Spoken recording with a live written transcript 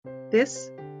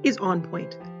This is On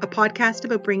Point, a podcast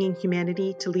about bringing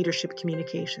humanity to leadership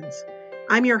communications.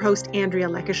 I'm your host, Andrea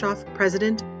Lekashoff,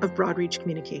 president of Broadreach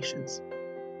Communications.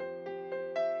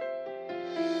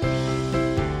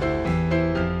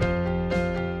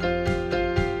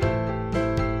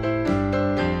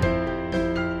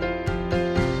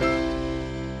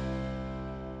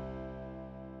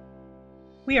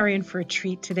 We are in for a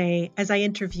treat today as I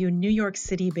interview New York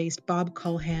City-based Bob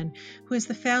Culhan, who is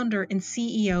the founder and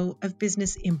CEO of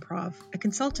Business Improv, a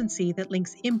consultancy that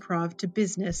links improv to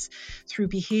business through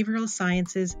behavioral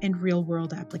sciences and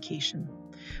real-world application.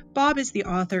 Bob is the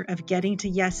author of Getting to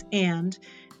Yes and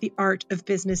The Art of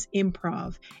Business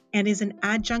Improv and is an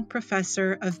adjunct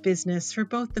professor of business for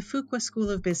both the Fuqua School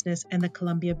of Business and the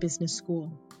Columbia Business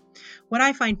School. What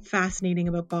I find fascinating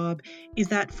about Bob is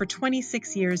that for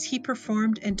 26 years, he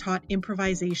performed and taught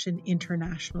improvisation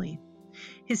internationally.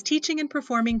 His teaching and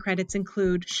performing credits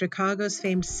include Chicago's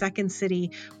famed Second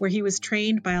City, where he was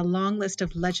trained by a long list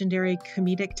of legendary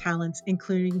comedic talents,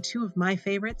 including two of my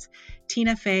favorites,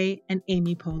 Tina Fey and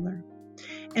Amy Poehler.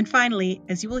 And finally,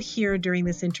 as you will hear during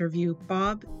this interview,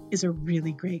 Bob is a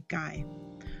really great guy.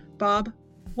 Bob,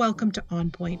 welcome to On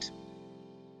Point.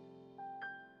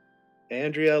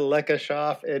 Andrea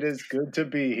Lekashoff, it is good to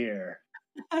be here.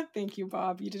 Thank you,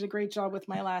 Bob. You did a great job with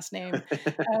my last name.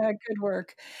 Good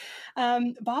work.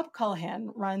 Bob Culhan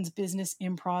runs Business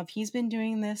Improv. He's been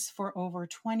doing this for over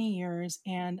 20 years,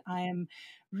 and I am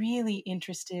really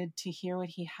interested to hear what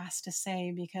he has to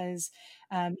say because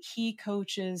he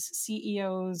coaches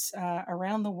CEOs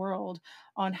around the world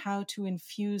on how to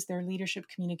infuse their leadership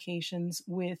communications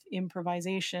with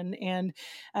improvisation. And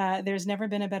there's never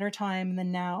been a better time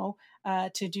than now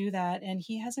to do that. And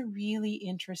he has a really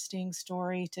interesting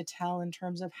story to tell in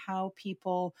terms of how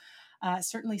people,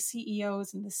 certainly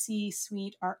CEOs in the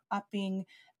C-suite, are upping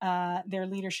their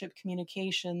leadership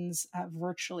communications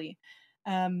virtually.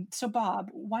 So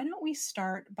Bob, why don't we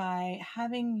start by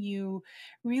having you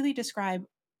really describe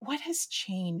what has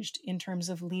changed in terms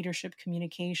of leadership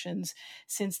communications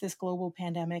since this global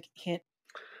pandemic hit?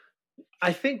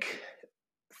 I think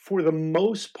for the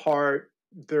most part,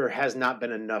 there has not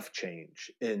been enough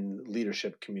change in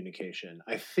leadership communication.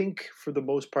 I think for the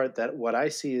most part that what I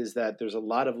see is that there's a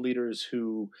lot of leaders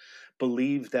who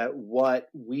believe that what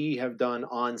we have done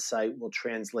on site will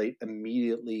translate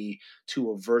immediately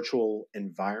to a virtual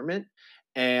environment.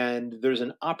 And there's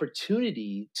an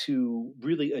opportunity to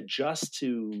really adjust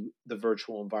to the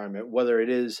virtual environment, whether it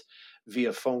is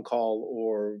via phone call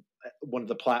or one of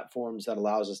the platforms that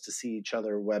allows us to see each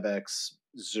other, WebEx,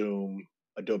 Zoom,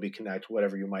 Adobe Connect,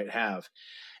 whatever you might have.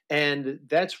 And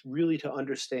that's really to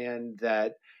understand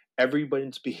that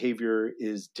everybody's behavior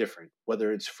is different,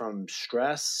 whether it's from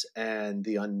stress and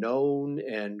the unknown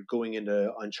and going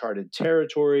into uncharted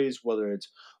territories, whether it's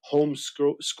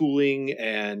homeschooling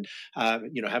and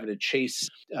having to chase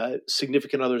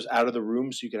significant others out of the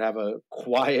room so you can have a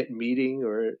quiet meeting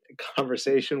or a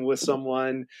conversation with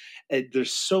someone.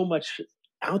 There's so much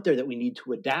out there that we need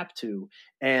to adapt to,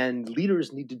 and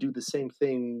leaders need to do the same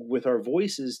thing with our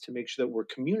voices to make sure that we're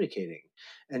communicating.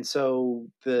 And so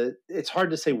it's hard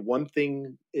to say one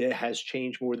thing has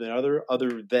changed more than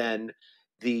other than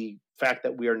the fact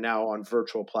that we are now on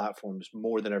virtual platforms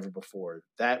more than ever before.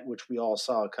 That which we all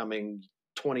saw coming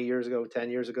 20 years ago,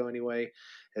 10 years ago anyway,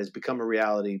 has become a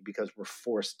reality because we're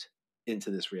forced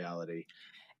into this reality.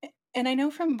 And I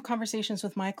know from conversations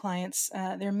with my clients,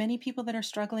 there are many people that are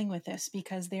struggling with this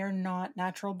because they are not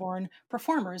natural born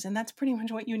performers. And that's pretty much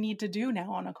what you need to do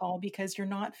now on a call because you're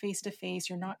not face to face,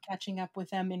 you're not catching up with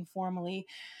them informally.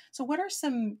 So what are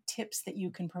some tips that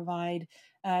you can provide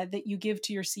that you give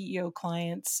to your CEO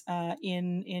clients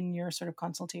in your sort of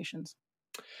consultations?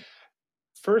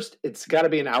 First, it's got to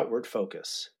be an outward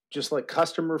focus. Just like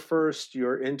customer first,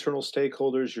 your internal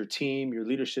stakeholders, your team, your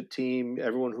leadership team,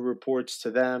 everyone who reports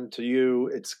to them, to you,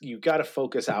 you've got to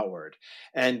focus outward.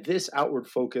 And this outward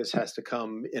focus has to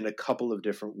come in a couple of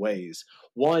different ways.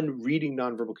 One, reading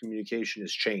nonverbal communication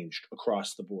has changed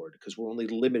across the board because we're only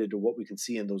limited to what we can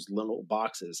see in those little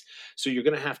boxes. So you're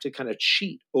going to have to kind of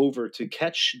cheat over to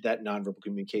catch that nonverbal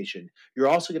communication. You're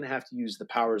also going to have to use the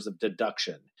powers of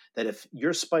deduction, that if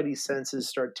your spidey senses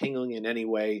start tingling in any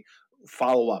way,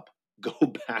 follow up, go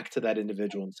back to that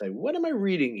individual and say, what am I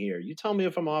reading here? You tell me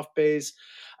if I'm off base.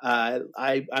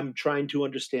 I'm trying to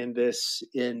understand this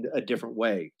in a different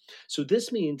way. So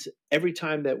this means every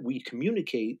time that we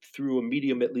communicate through a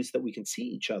medium, at least that we can see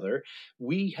each other,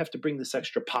 we have to bring this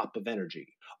extra pop of energy.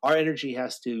 Our energy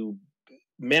has to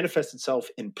manifests itself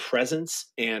in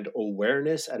presence and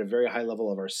awareness at a very high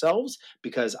level of ourselves,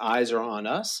 because eyes are on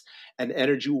us, and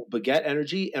energy will beget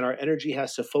energy, and our energy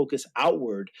has to focus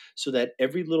outward so that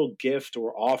every little gift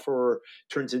or offer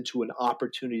turns into an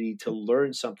opportunity to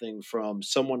learn something from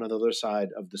someone on the other side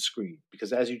of the screen.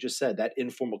 Because as you just said, that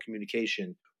informal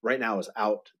communication right now is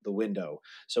out the window.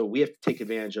 So we have to take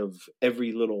advantage of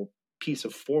every little piece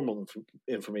of formal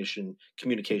information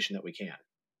communication that we can.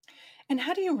 And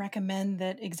how do you recommend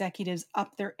that executives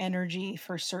up their energy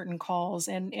for certain calls?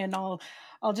 And I'll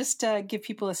just give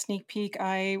people a sneak peek.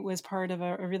 I was part of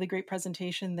a really great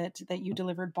presentation that you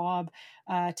delivered, Bob,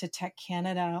 to Tech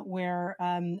Canada, where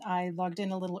I logged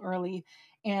in a little early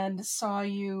and saw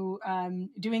you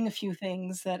doing a few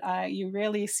things that you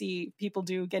rarely see people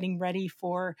do, getting ready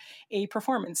for a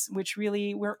performance, which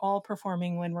really we're all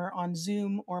performing when we're on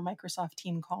Zoom or Microsoft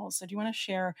Team calls. So do you want to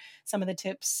share some of the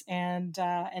tips and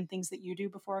things that you do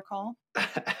before a call?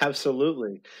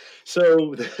 Absolutely.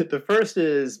 So the first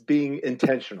is being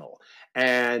intentional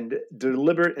and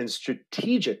deliberate and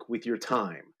strategic with your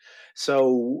time.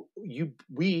 So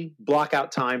we block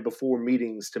out time before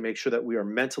meetings to make sure that we are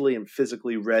mentally and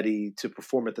physically ready to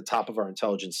perform at the top of our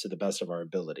intelligence to the best of our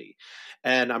ability.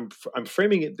 And I'm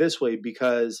framing it this way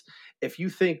because if you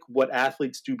think what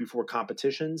athletes do before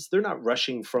competitions, they're not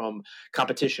rushing from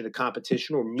competition to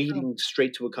competition or True. meeting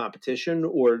straight to a competition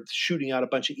or shooting out a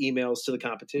bunch of emails to the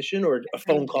competition or a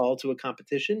phone Agreed. call to a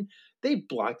competition. They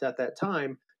blocked out that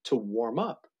time to warm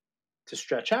up, to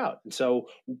stretch out. And so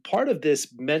part of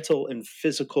this mental and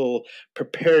physical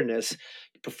preparedness,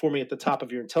 performing at the top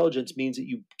of your intelligence, means that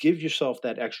you give yourself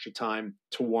that extra time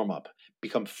to warm up,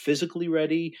 become physically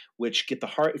ready, which get the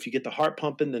heart, if you get the heart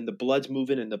pumping, then the blood's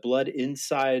moving and the blood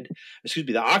inside, excuse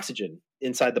me, the oxygen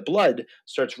inside the blood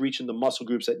starts reaching the muscle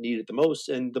groups that need it the most.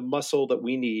 And the muscle that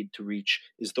we need to reach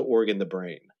is the organ, the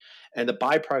brain. And the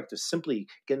byproduct of simply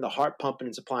getting the heart pumping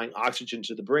and supplying oxygen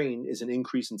to the brain is an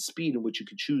increase in speed in which you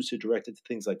could choose to direct it to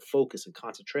things like focus and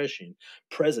concentration,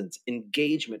 presence,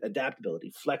 engagement,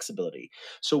 adaptability, flexibility.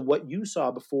 So what you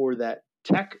saw before that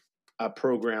tech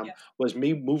program Yes. was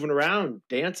me moving around,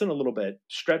 dancing a little bit,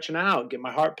 stretching out, get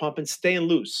my heart pumping, staying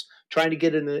loose, trying to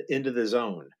get into the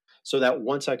zone so that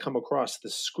once I come across the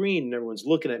screen and everyone's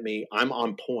looking at me, I'm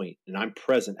on point and I'm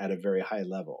present at a very high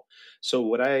level. So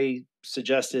what I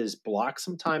suggest is block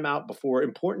some time out before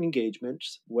important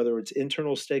engagements, whether it's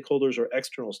internal stakeholders or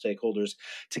external stakeholders,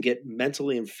 to get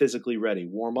mentally and physically ready.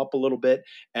 Warm up a little bit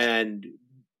and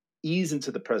ease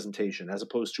into the presentation as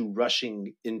opposed to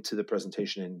rushing into the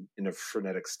presentation in a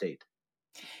frenetic state.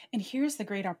 And here's the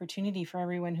great opportunity for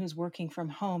everyone who's working from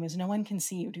home is no one can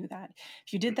see you do that.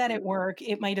 If you did that Mhm. at work,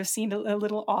 it might have seemed a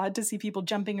little odd to see people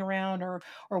jumping around or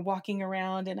walking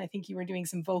around. And I think you were doing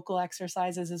some vocal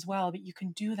exercises as well, but you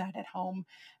can do that at home.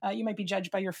 You might be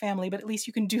judged by your family, but at least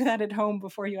you can do that at home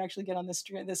before you actually get on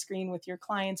the screen with your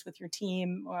clients, with your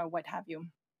team, or what have you.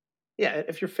 Yeah,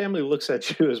 if your family looks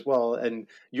at you as well and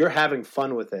you're having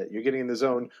fun with it, you're getting in the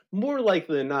zone, more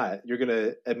likely than not, you're going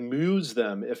to amuse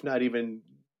them, if not even,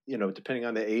 depending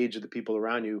on the age of the people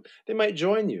around you, they might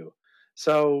join you.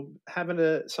 So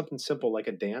having something simple like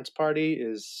a dance party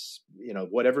is,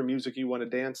 whatever music you want to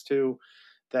dance to,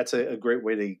 that's a great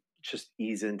way to just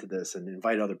ease into this and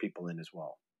invite other people in as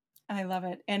well. I love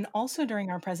it. And also during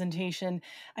our presentation,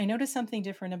 I noticed something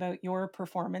different about your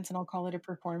performance, and I'll call it a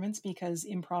performance because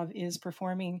improv is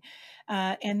performing.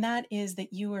 And that is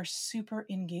that you are super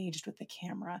engaged with the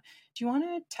camera. Do you want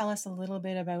to tell us a little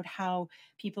bit about how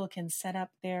people can set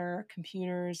up their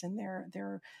computers and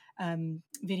their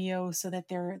video so that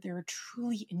they're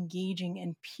truly engaging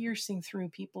and piercing through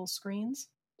people's screens?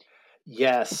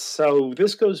 Yes. So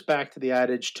this goes back to the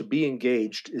adage to be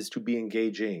engaged is to be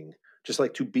engaging, just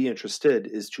like to be interested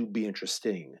is to be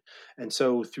interesting. And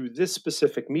so through this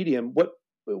specific medium,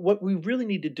 what we really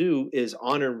need to do is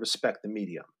honor and respect the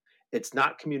medium. It's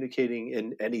not communicating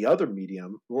in any other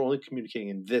medium. We're only communicating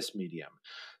in this medium.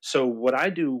 So what I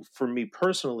do for me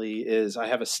personally is I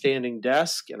have a standing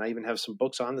desk and I even have some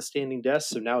books on the standing desk.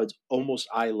 So now it's almost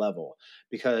eye level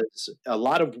because a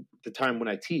lot of the time when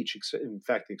I teach, in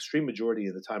fact, the extreme majority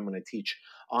of the time when I teach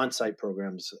on-site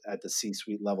programs at the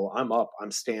C-suite level, I'm up,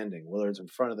 I'm standing, whether it's in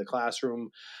front of the classroom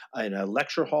in a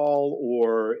lecture hall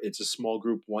or it's a small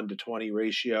group 1 to 20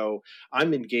 ratio.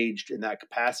 I'm engaged in that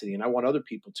capacity, and I want other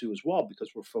people to as as well, because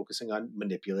we're focusing on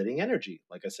manipulating energy,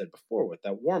 like I said before, with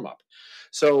that warm up.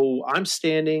 So I'm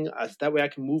standing, that way I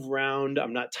can move around.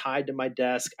 I'm not tied to my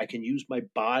desk. I can use my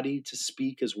body to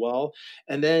speak as well.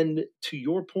 And then to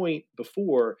your point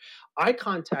before, eye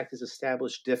contact is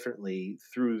established differently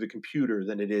through the computer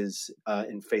than it is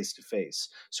in face to face.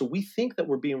 So we think that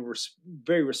we're being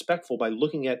very respectful by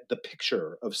looking at the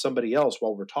picture of somebody else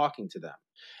while we're talking to them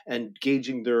and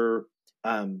gauging their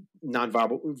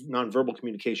nonverbal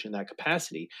communication in that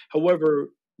capacity. However,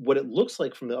 what it looks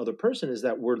like from the other person is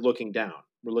that we're looking down.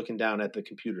 We're looking down at the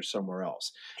computer somewhere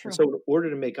else. True. And so in order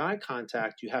to make eye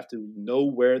contact, you have to know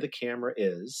where the camera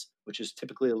is, which is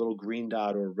typically a little green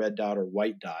dot or red dot or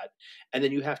white dot. And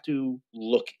then you have to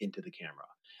look into the camera,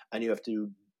 and you have to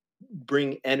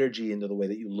bring energy into the way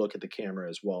that you look at the camera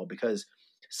as well, because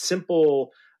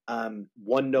simple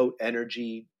one note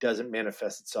energy doesn't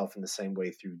manifest itself in the same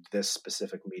way through this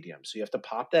specific medium. So you have to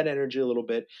pop that energy a little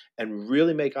bit and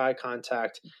really make eye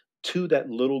contact to that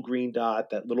little green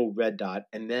dot, that little red dot.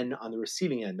 And then on the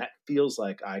receiving end, that feels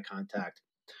like eye contact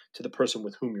to the person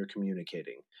with whom you're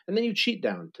communicating. And then you cheat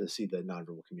down to see the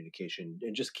nonverbal communication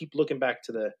and just keep looking back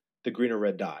to the green or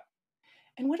red dot.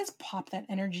 And what does pop that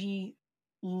energy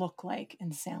look like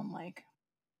and sound like?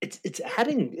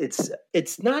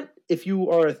 It's not, if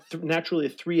you are naturally a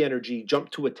 3 energy,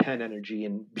 jump to a 10 energy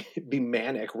and be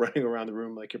manic running around the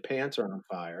room like your pants are on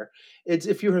fire. It's,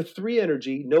 if you're a 3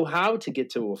 energy, know how to get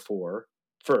to a 4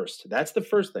 first. That's the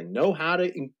first thing. Know how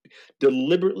to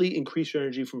deliberately increase your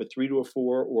energy from a 3 to a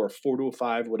 4 or a 4 to a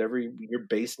 5, whatever your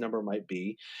base number might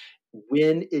be,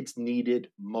 when it's needed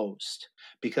most.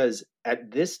 Because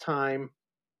at this time,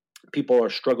 people are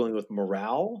struggling with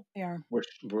morale. They are.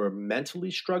 We're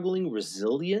mentally struggling,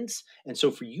 resilience. And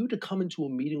so for you to come into a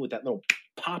meeting with that little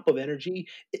pop of energy,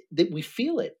 that we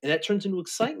feel it, and that turns into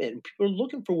excitement. And people are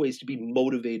looking for ways to be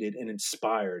motivated and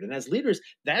inspired. And as leaders,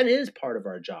 that is part of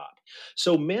our job.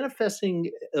 So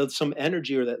manifesting some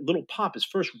energy or that little pop is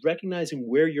first recognizing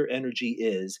where your energy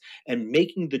is and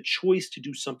making the choice to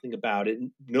do something about it,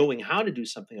 knowing how to do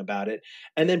something about it,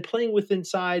 and then playing with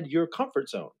inside your comfort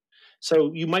zone.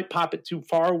 So you might pop it too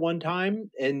far one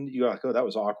time and you're like, oh, that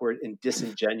was awkward and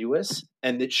disingenuous.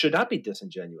 And it should not be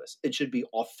disingenuous. It should be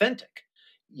authentic.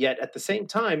 Yet at the same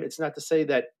time, it's not to say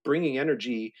that bringing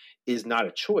energy is not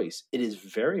a choice. It is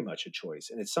very much a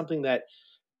choice. And it's something that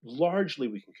largely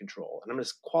we can control. And I'm going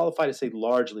to qualify to say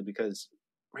largely because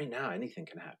right now anything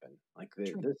can happen. Like this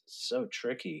is so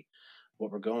tricky,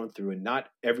 what we're going through. And not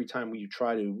every time you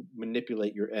try to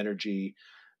manipulate your energy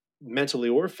mentally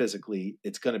or physically,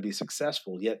 it's going to be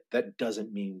successful. Yet that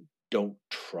doesn't mean don't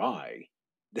try.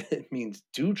 It means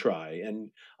do try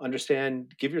and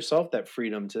understand, give yourself that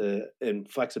freedom to and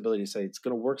flexibility to say it's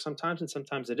going to work sometimes and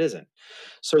sometimes it isn't.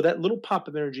 So that little pop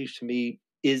of energy to me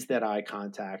is that eye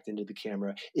contact into the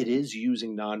camera. It is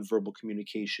using nonverbal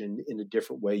communication in a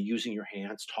different way, using your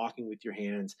hands, talking with your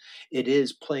hands. It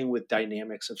is playing with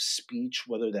dynamics of speech,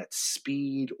 whether that's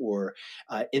speed or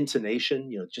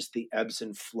intonation, just the ebbs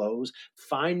and flows,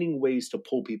 finding ways to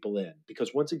pull people in.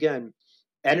 Because once again,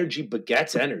 energy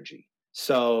begets energy.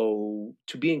 So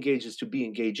to be engaged is to be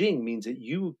engaging means that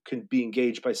you can be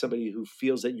engaged by somebody who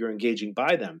feels that you're engaging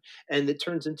by them. And it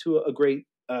turns into a great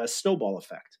snowball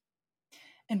effect.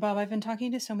 And Bob, I've been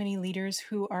talking to so many leaders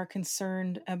who are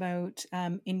concerned about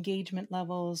engagement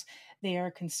levels. They are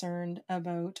concerned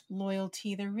about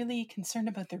loyalty. They're really concerned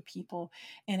about their people.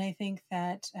 And I think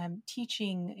that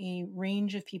teaching a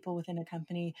range of people within a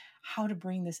company how to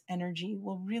bring this energy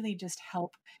will really just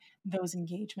help those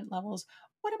engagement levels.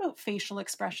 What about facial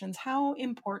expressions? How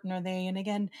important are they? And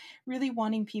again, really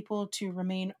wanting people to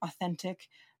remain authentic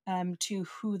to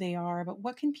who they are, but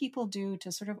what can people do to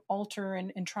sort of alter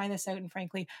and try this out? And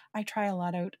frankly, I try a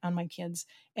lot out on my kids,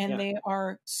 and they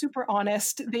are super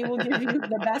honest. They will give you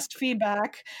the best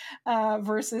feedback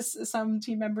versus some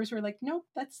team members who are like, nope,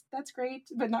 that's great,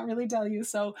 but not really tell you.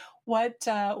 So what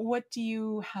do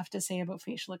you have to say about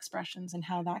facial expressions and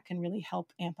how that can really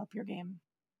help amp up your game?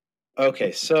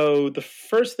 Okay, so the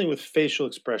first thing with facial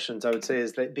expressions, I would say,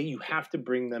 is that you have to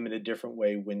bring them in a different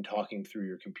way when talking through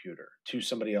your computer to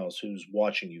somebody else who's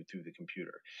watching you through the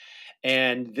computer.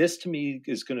 And this, to me,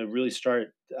 is going to really start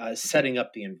setting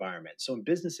up the environment. So in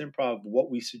business improv, what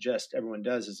we suggest everyone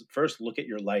does is first look at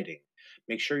your lighting.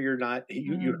 Make sure you're not,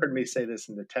 you heard me say this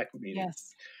in the tech meeting.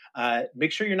 Yes.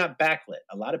 Make sure you're not backlit.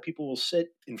 A lot of people will sit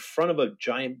in front of a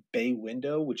giant bay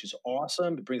window, which is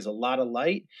awesome. It brings a lot of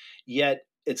light, yet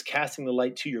it's casting the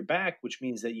light to your back, which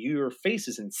means that your face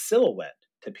is in silhouette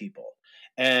to people.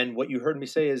 And what you heard me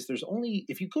say is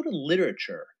if you go to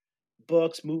literature,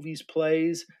 books, movies,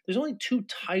 plays, there's only two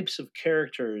types of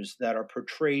characters that are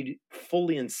portrayed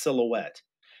fully in silhouette.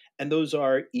 And those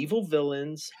are evil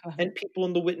villains and people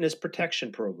in the witness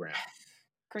protection program.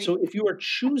 Great. So if you are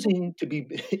choosing to be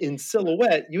in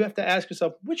silhouette, you have to ask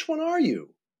yourself, which one are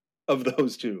you of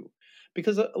those two?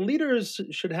 Because leaders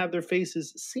should have their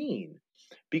faces seen.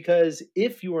 Because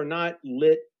if you are not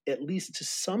lit, at least to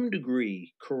some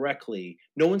degree, correctly,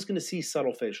 no one's going to see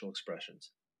subtle facial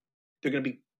expressions. They're going to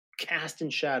be cast in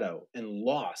shadow and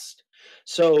lost.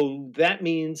 So that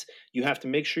means you have to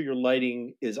make sure your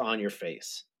lighting is on your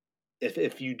face.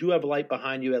 If you do have a light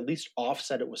behind you, at least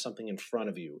offset it with something in front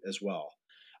of you as well.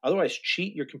 Otherwise,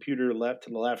 cheat your computer left to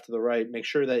the left to the right. Make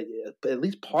sure that at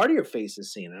least part of your face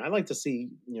is seen. And I like to see,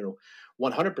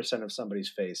 100% of somebody's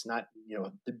face, not,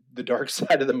 the dark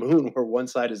side of the moon where one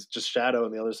side is just shadow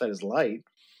and the other side is light.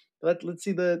 Let's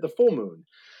see the full moon.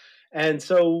 And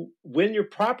so when you're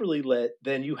properly lit,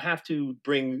 then you have to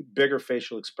bring bigger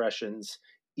facial expressions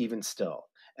even still.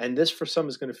 And this for some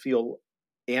is going to feel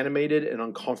animated and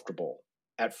uncomfortable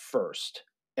at first.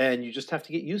 And you just have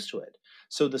to get used to it.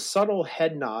 So the subtle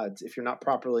head nods, if you're not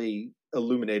properly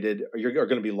illuminated, are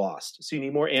going to be lost. So you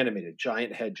need more animated,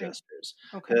 giant head gestures.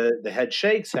 Okay. The head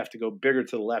shakes have to go bigger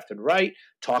to the left and right.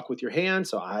 Talk with your hands.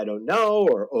 So I don't know,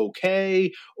 or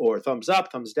okay, or thumbs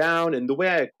up, thumbs down. And the way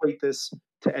I equate this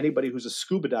to anybody who's a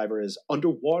scuba diver is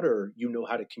underwater, you know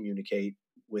how to communicate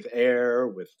with air,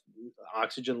 with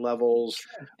oxygen levels.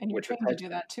 Sure. And you're trained to do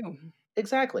that too.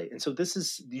 Exactly. And so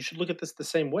you should look at this the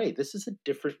same way. This is a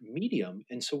different medium.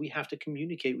 And so we have to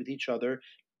communicate with each other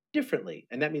differently.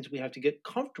 And that means we have to get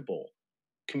comfortable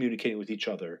communicating with each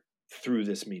other through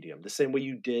this medium, the same way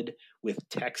you did with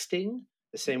texting,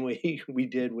 the same way we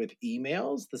did with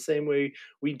emails, the same way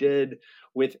we did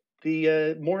with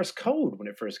the Morse code when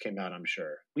it first came out, I'm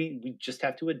sure. We just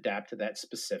have to adapt to that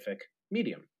specific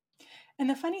medium. And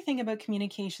the funny thing about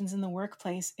communications in the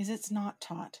workplace is it's not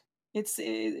taught. It's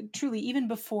truly, even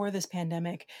before this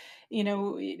pandemic,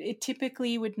 it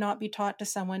typically would not be taught to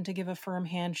someone to give a firm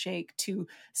handshake, to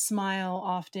smile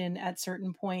often at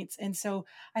certain points. And so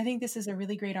I think this is a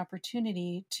really great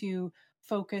opportunity to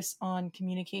focus on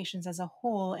communications as a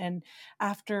whole. And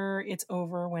after it's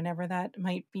over, whenever that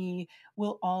might be,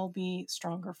 we'll all be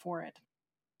stronger for it.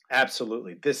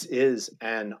 Absolutely. This is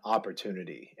an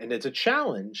opportunity and it's a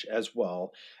challenge as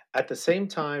well. At the same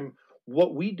time,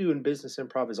 what we do in business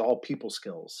improv is all people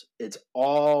skills. It's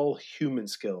all human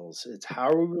skills. It's how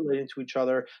are we relating to each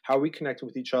other? How are we connecting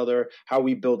with each other? How are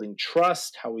we building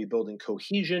trust? How are we building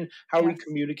cohesion? How are we Yes.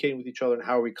 communicating with each other? And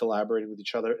how are we collaborating with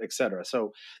each other, et cetera?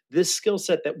 So this skill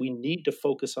set that we need to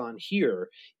focus on here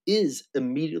is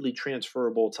immediately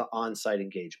transferable to on-site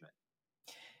engagement.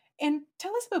 And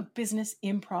tell us about business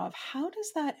improv. How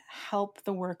does that help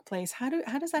the workplace? How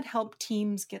does that help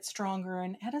teams get stronger,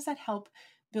 and how does that help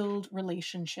build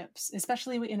relationships,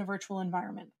 especially in a virtual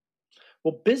environment?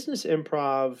 Well, business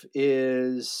improv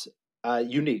is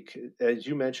unique. As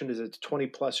you mentioned, is a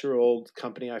 20-plus-year-old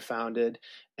company I founded,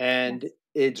 and Yes.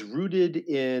 it's rooted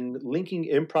in linking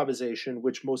improvisation,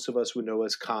 which most of us would know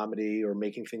as comedy or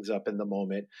making things up in the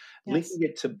moment, linking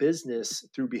Yes. it to business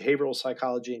through behavioral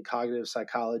psychology and cognitive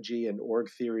psychology and org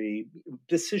theory,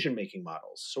 decision-making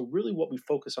models. So really what we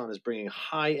focus on is bringing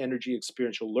high-energy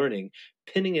experiential learning,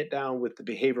 pinning it down with the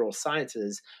behavioral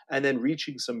sciences, and then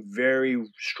reaching some very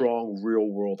strong real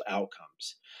world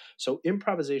outcomes. So,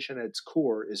 improvisation at its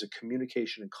core is a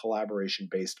communication and collaboration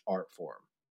based art form.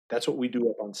 That's what we do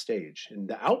up on stage. And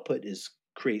the output is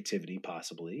creativity,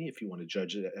 possibly, if you want to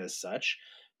judge it as such.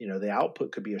 The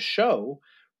output could be a show.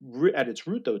 At its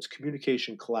root, though, it's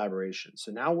communication collaboration.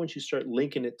 So now, once you start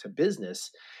linking it to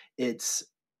business, it's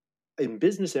in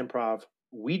business improv,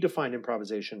 we define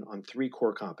improvisation on three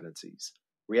core competencies: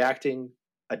 reacting,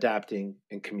 adapting,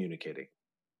 and communicating.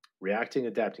 Reacting,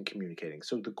 adapting, communicating.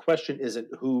 So the question isn't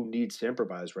who needs to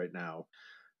improvise right now.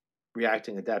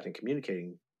 Reacting, adapting,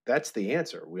 communicating, that's the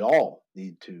answer. We all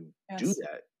need to do Yes.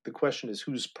 that. The question is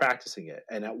who's practicing it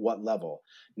and at what level,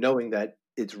 knowing that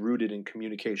it's rooted in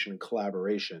communication and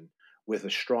collaboration with a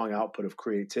strong output of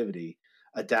creativity,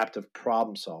 adaptive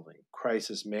problem solving,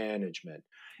 crisis management,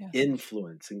 Yes.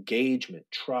 influence, engagement,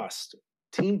 trust,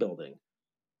 team building.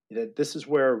 This is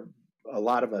where a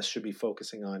lot of us should be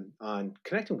focusing on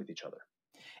connecting with each other.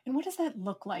 And what does that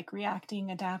look like? Reacting,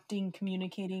 adapting,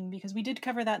 communicating? Because we did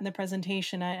cover that in the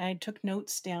presentation. I took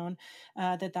notes down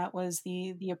that was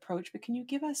the approach. But can you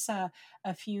give us a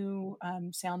few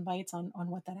sound bites on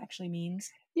what that actually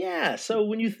means? Yeah. So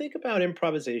when you think about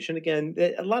improvisation, again,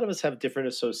 a lot of us have different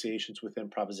associations with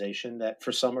improvisation that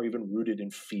for some are even rooted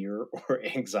in fear or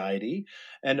anxiety,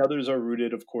 and others are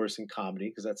rooted, of course, in comedy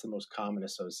because that's the most common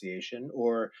association.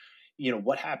 Or,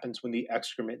 what happens when the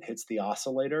excrement hits the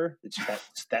oscillator? It's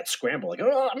that scramble, like,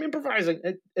 oh, I'm improvising.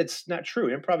 It's not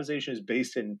true. Improvisation is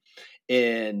based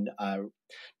in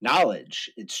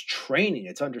knowledge, it's training,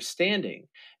 it's understanding.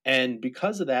 And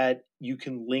because of that, you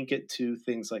can link it to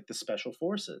things like the special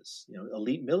forces.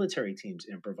 Elite military teams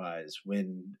improvise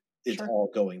when it's Sure. all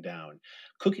going down.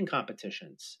 Cooking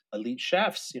competitions, elite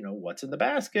chefs, what's in the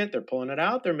basket? They're pulling it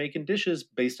out. They're making dishes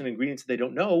based on ingredients they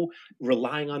don't know,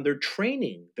 relying on their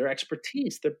training, their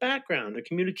expertise, their background, their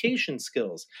communication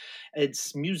skills.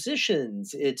 It's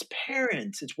musicians, it's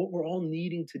parents, it's what we're all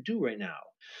needing to do right now.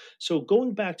 So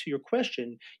going back to your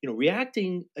question,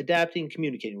 reacting, adapting,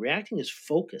 communicating. Reacting is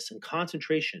focus and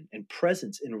concentration and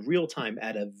presence in real time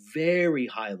at a very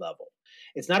high level.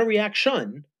 It's not a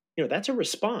reaction, that's a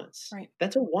response. Right.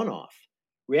 That's a one-off.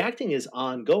 Reacting is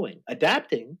ongoing.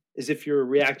 Adapting is if you're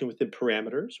reacting within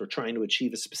parameters or trying to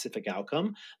achieve a specific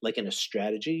outcome, like in a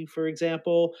strategy, for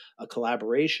example, a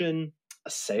collaboration, a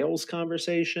sales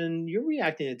conversation. You're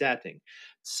reacting and adapting.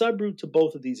 Subroot to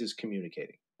both of these is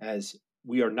communicating, as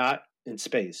we are not in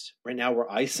space. Right now, we're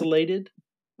isolated.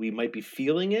 We might be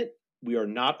feeling it. We are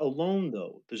not alone,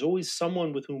 though. There's always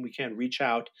someone with whom we can reach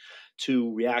out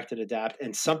to react and adapt,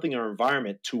 and something in our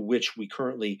environment to which we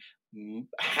currently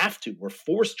we're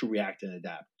forced to react and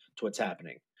adapt to what's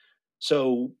happening.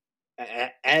 So,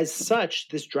 as such,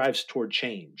 this drives toward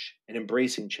change and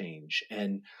embracing change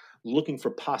and looking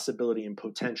for possibility and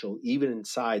potential, even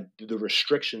inside the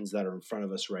restrictions that are in front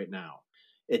of us right now.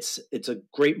 It's a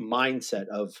great mindset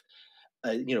of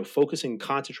focusing,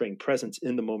 concentrating, presence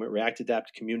in the moment, react,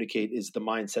 adapt, communicate is the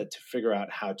mindset to figure out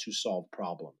how to solve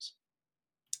problems.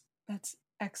 That's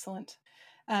excellent.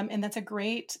 And that's a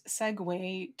great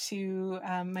segue to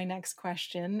my next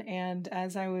question. And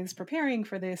as I was preparing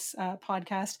for this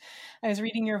podcast, I was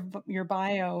reading your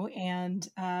bio, and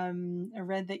I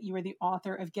read that you were the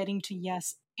author of Getting to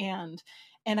Yes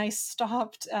and I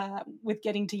stopped with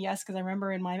Getting to Yes because I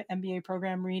remember in my MBA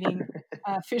program reading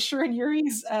Fisher and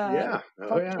Yuri's Yeah. Oh,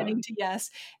 book, yeah. Getting to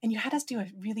Yes, and you had us do a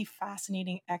really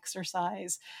fascinating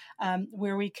exercise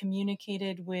where we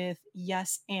communicated with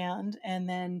yes and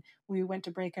then we went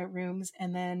to breakout rooms,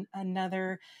 and then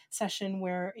another session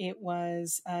where it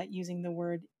was using the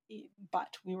word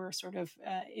but. We were sort of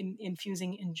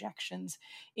infusing injections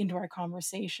into our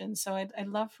conversation. So I'd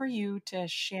love for you to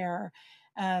share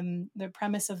the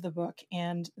premise of the book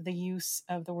and the use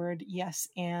of the word yes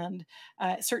and,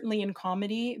 certainly in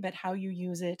comedy, but how you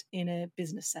use it in a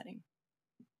business setting.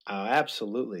 Oh,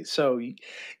 absolutely. So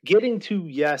getting to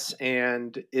yes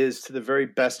and is, to the very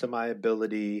best of my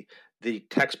ability, the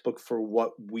textbook for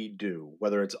what we do,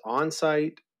 whether it's on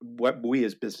site, what we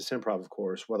as Business Improv, of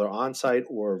course, whether on site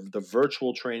or the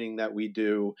virtual training that we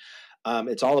do.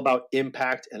 It's all about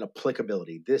impact and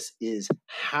applicability. This is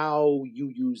how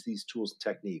you use these tools and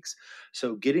techniques.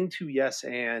 So getting to yes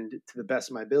and, to the best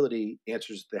of my ability,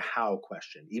 answers the how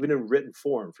question, even in written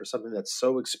form for something that's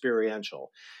so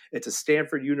experiential. It's a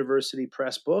Stanford University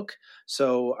Press book.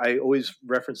 So I always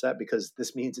reference that because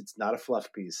this means it's not a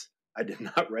fluff piece. I did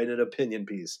not write an opinion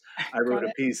piece. I wrote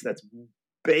a piece that's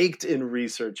baked in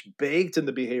research, baked in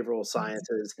the behavioral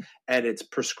sciences, and it's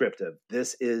prescriptive.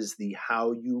 This is the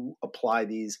how you apply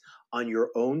these on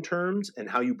your own terms and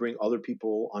how you bring other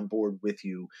people on board with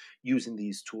you using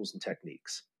these tools and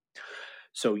techniques.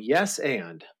 So yes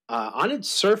and on its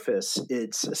surface,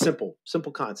 it's a simple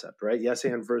concept, right? Yes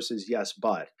and versus yes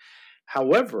but.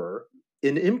 However,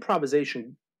 in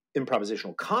improvisational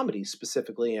comedy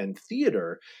specifically, and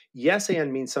theater, yes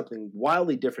and means something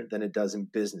wildly different than it does in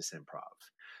business improv.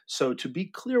 So to be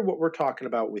clear what we're talking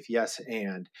about with yes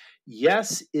and,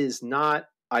 yes is not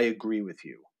I agree with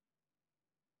you.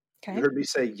 Okay. You heard me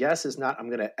say yes is not I'm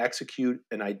going to execute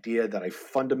an idea that I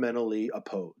fundamentally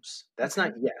oppose. That's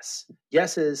not yes.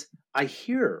 Yes is I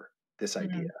hear this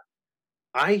idea.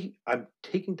 I'm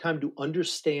taking time to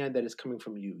understand that it's coming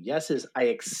from you. Yes is I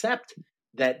accept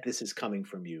that this is coming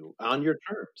from you on your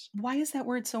terms. Why is that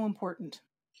word so important?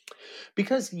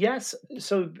 Because yes,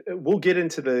 so we'll get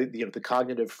into the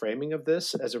cognitive framing of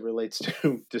this as it relates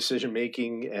to decision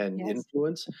making and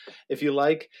influence, if you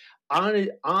like.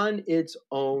 On its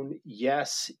own,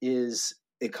 yes is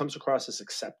it comes across as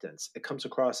acceptance. It comes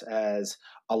across as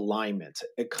alignment.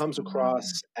 It comes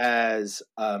across as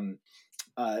a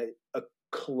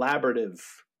collaborative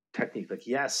technique. Like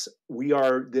yes, we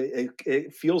are.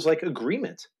 It feels like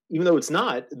agreement, even though it's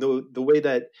not. The way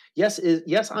that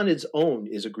yes on its own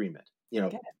is agreement.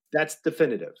 That's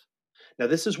definitive. Now,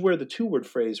 this is where the two-word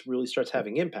phrase really starts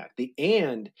having impact. The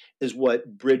and is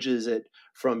what bridges it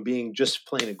from being just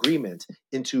plain agreement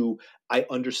into I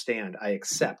understand, I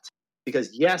accept.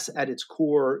 Because yes, at its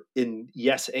core, in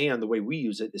yes and the way we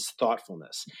use it is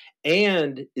thoughtfulness.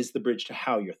 And is the bridge to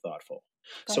how you're thoughtful.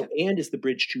 So, and is the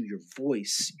bridge to your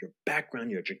voice, your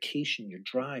background, your education, your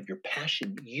drive, your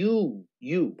passion, you,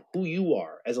 who you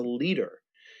are as a leader.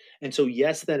 And so,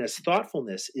 yes, then as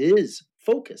thoughtfulness is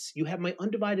focus. You have my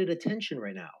undivided attention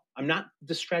right now. I'm not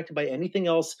distracted by anything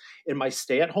else in my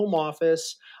stay at home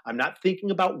office. I'm not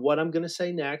thinking about what I'm going to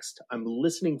say next. I'm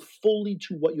listening fully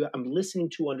to I'm listening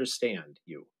to understand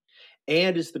you.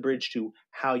 And is the bridge to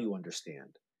how you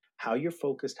understand, how you're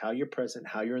focused, how you're present,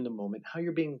 how you're in the moment, how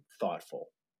you're being thoughtful.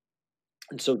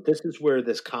 And so this is where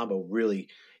this combo really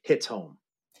hits home.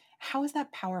 How is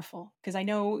that powerful? Because I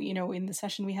know, in the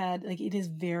session we had, like, it is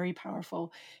very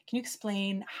powerful. Can you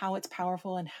explain how it's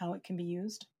powerful and how it can be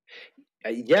used?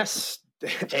 Yes.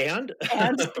 And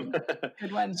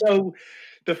Good one. So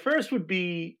the first would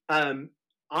be on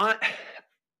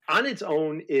its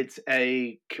own, it's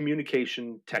a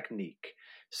communication technique.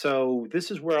 So this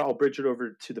is where I'll bridge it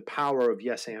over to the power of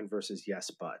yes and versus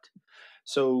yes but.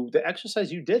 So the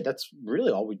exercise you did, that's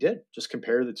really all we did. Just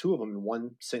compare the two of them in one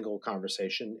single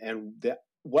conversation. And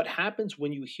what happens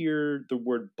when you hear the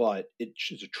word but,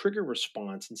 it's a trigger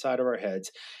response inside of our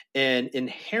heads. And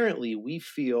inherently, we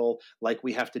feel like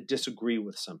we have to disagree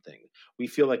with something. We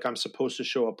feel like I'm supposed to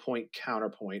show a point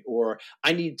counterpoint, or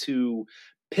I need to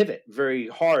pivot very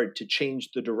hard to change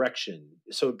the direction.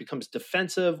 So it becomes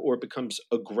defensive or it becomes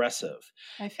aggressive.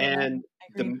 I feel that.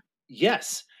 I agree.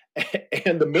 Yes.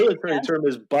 And the military term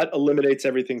is but eliminates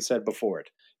everything said before it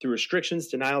through restrictions,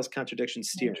 denials, contradictions,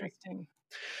 steering. Interesting.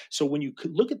 So when you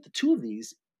could look at the two of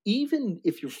these, even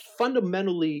if you're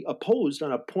fundamentally opposed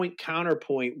on a point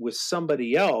counterpoint with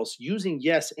somebody else, using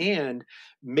yes and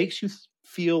makes you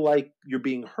feel like you're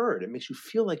being heard. It makes you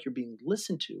feel like you're being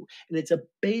listened to. And it's a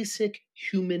basic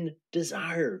human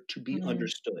desire to be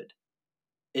understood.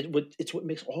 It's what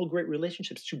makes all great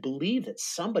relationships, to believe that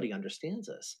somebody understands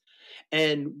us.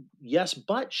 And yes,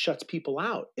 but shuts people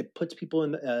out. It puts people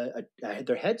in their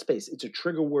headspace. It's a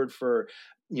trigger word for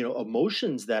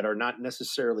emotions that are not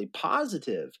necessarily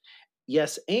positive.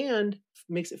 Yes, and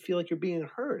makes it feel like you're being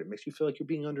heard. It makes you feel like you're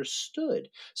being understood.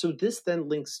 So this then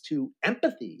links to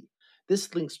empathy.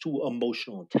 This links to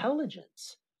emotional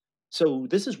intelligence. So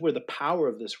this is where the power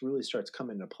of this really starts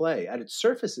coming into play. At its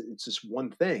surface, it's just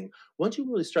one thing. Once you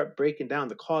really start breaking down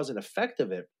the cause and effect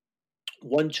of it,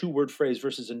 one two-word phrase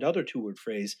versus another two-word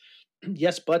phrase,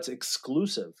 yes, but's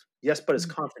exclusive. Yes, but is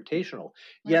confrontational.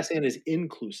 Yes, and is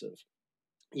inclusive.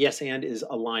 Yes, and is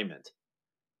alignment.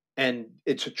 And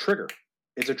it's a trigger.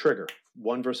 It's a trigger,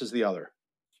 one versus the other.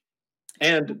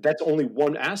 And that's only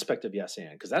one aspect of yes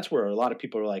and, because that's where a lot of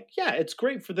people are like, yeah, it's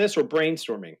great for this or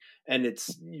brainstorming. And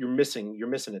you're missing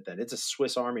it then. It's a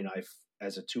Swiss Army knife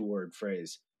as a two-word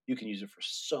phrase. You can use it for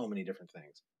so many different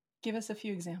things. Give us a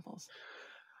few examples.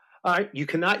 All right, you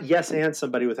cannot yes and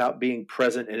somebody without being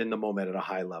present and in the moment at a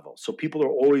high level. So people are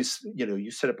always,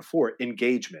 you said it before,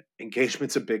 engagement.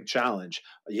 Engagement's a big challenge.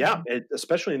 Yeah,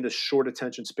 especially in this short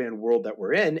attention span world that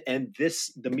we're in. And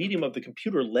the medium of the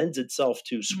computer lends itself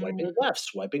to swiping left,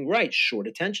 swiping right, short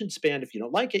attention span. If you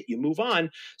don't like it, you move on.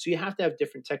 So you have to have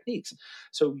different techniques.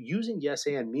 So using yes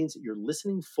and means that you're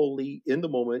listening fully in the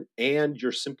moment and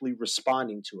you're simply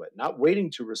responding to it, not waiting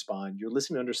to respond. You're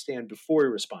listening to understand before you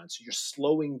respond. So you're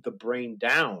slowing the brain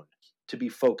down to be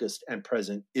focused and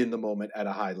present in the moment at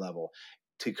a high level,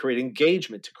 to create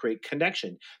engagement, to create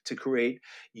connection, to create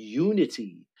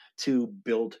unity, to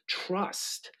build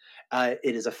trust.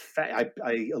 It is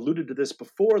I alluded to this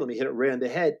before. Let me hit it right on the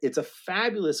head. It's a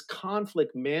fabulous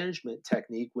conflict management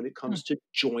technique when it comes to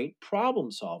joint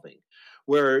problem solving,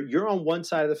 where you're on one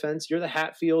side of the fence, you're the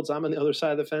Hatfields, I'm on the other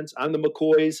side of the fence, I'm the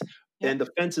McCoys, and the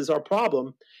fence is our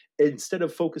problem. Instead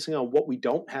of focusing on what we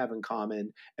don't have in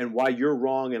common and why you're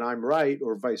wrong and I'm right,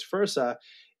 or vice versa,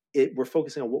 we're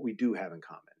focusing on what we do have in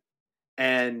common.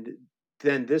 And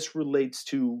then this relates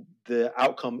to the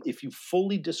outcome. If you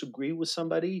fully disagree with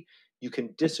somebody, you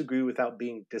can disagree without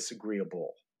being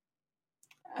disagreeable.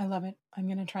 I love it. I'm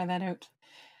going to try that out.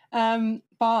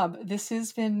 Bob, this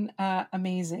has been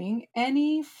amazing.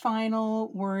 Any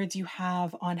final words you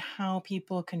have on how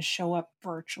people can show up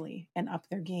virtually and up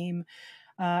their game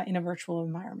in a virtual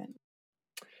environment?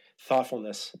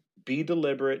 Thoughtfulness. Be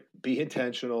deliberate, be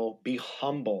intentional, be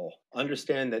humble.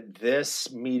 Understand that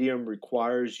this medium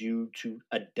requires you to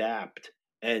adapt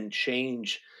and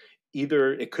change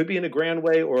either it could be in a grand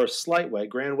way or a slight way.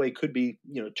 Grand way could be,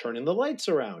 turning the lights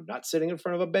around, not sitting in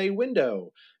front of a bay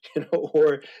window,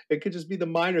 or it could just be the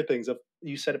minor things of,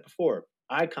 you said it before,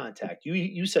 eye contact.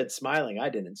 You said smiling. I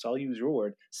didn't, so I'll use your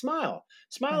word.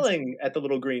 Smiling at the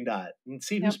little green dot and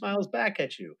see who Yep. smiles back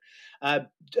at you.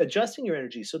 Adjusting your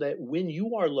energy so that when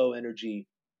you are low energy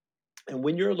and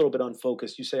when you're a little bit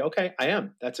unfocused, you say, okay,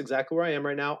 that's exactly where I am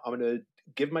right now. I'm going to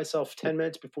give myself 10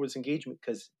 minutes before this engagement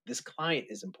because this client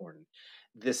is important.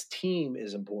 This team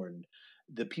is important.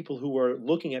 The people who are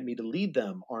looking at me to lead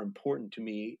them are important to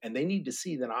me, and they need to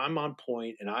see that I'm on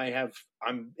point and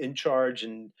I'm in charge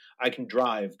and I can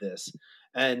drive this.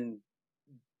 And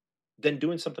then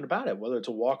doing something about it, whether it's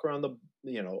a walk around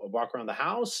the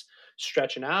house,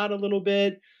 stretching out a little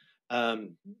bit,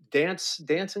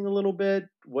 dancing a little bit,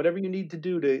 whatever you need to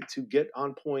do to get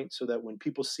on point so that when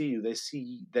people see you, they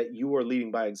see that you are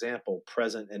leading by example,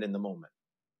 present and in the moment.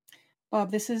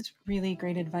 Bob, this is really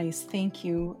great advice. Thank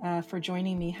you for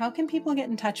joining me. How can people get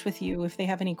in touch with you if they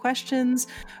have any questions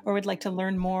or would like to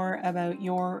learn more about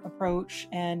your approach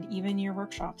and even your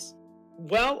workshops?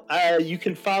 Well, you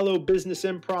can follow Business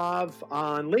Improv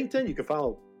on LinkedIn. You can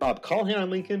follow Bob Callahan on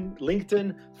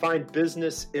LinkedIn, find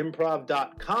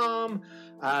businessimprov.com.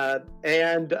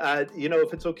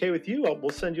 If it's okay with you, we'll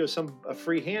send you a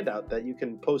free handout that you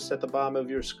can post at the bottom of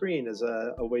your screen as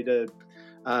a way to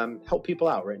help people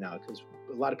out right now, because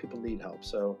a lot of people need help.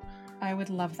 So I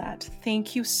would love that.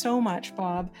 Thank you so much,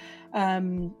 Bob.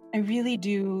 I really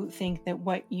do think that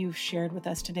what you've shared with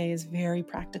us today is very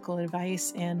practical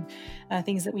advice and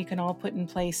things that we can all put in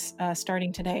place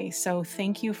starting today. So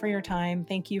thank you for your time.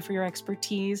 Thank you for your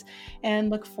expertise, and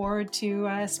look forward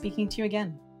to speaking to you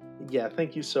again. Yeah,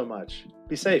 thank you so much.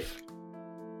 Be safe.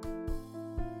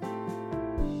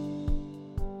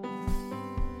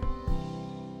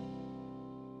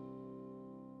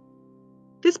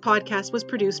 This podcast was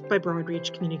produced by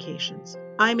Broadreach Communications.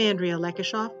 I'm Andrea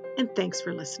Lekishoff, and thanks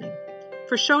for listening.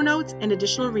 For show notes and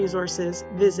additional resources,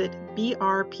 visit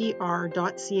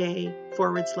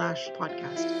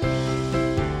brpr.ca/podcast.